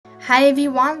Hi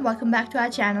everyone, welcome back to our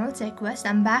channel TechQuest.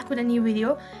 I'm back with a new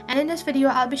video, and in this video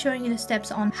I'll be showing you the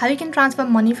steps on how you can transfer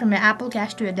money from your Apple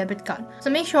Cash to your debit card. So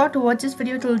make sure to watch this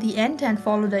video till the end and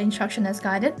follow the instruction as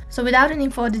guided. So without any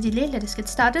further delay, let us get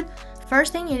started.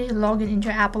 First thing, you need to log in into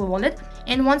your Apple Wallet,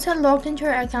 and once you're logged into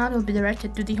your account, you'll be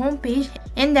directed to the home page,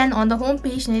 and then on the home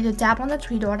page you need to tap on the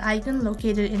three dot icon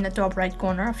located in the top right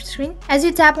corner of your screen. As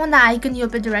you tap on the icon, you'll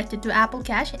be directed to Apple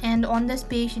Cash, and on this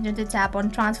page you need to tap on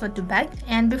transfer to bank.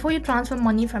 And before you transfer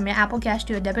money from your Apple Cash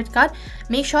to your debit card,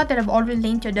 make sure that I've already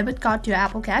linked your debit card to your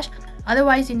Apple Cash.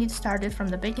 Otherwise, you need to start it from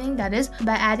the beginning, that is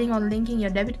by adding or linking your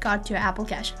debit card to your Apple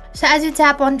Cash. So as you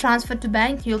tap on transfer to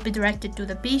bank, you'll be directed to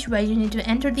the page where you need to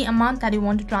enter the amount that you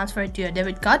want to transfer to your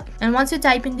debit card. And once you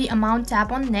type in the amount,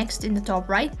 tap on next in the top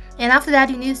right, and after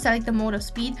that you need to select the mode of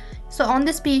speed. So on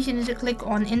this page you need to click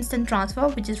on instant transfer,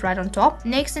 which is right on top.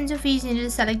 Next interface, you need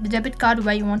to select the debit card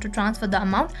where you want to transfer the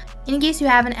amount. In case you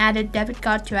haven't added debit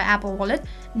card to your Apple Wallet,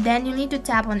 then you need to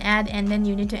tap on add, and then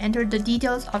you need to enter the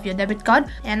details of your debit card,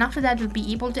 and after that you'll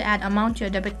be able to add amount to your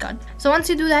debit card. So once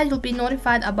you do that, you'll be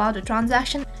notified about the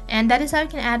transaction, and that is how you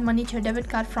can add money to your debit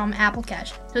card from Apple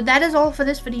Cash. So that is all for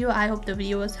this video. I hope the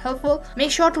video was helpful.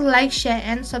 Make sure to like, share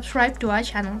and subscribe to our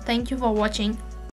channel. Thank you for watching.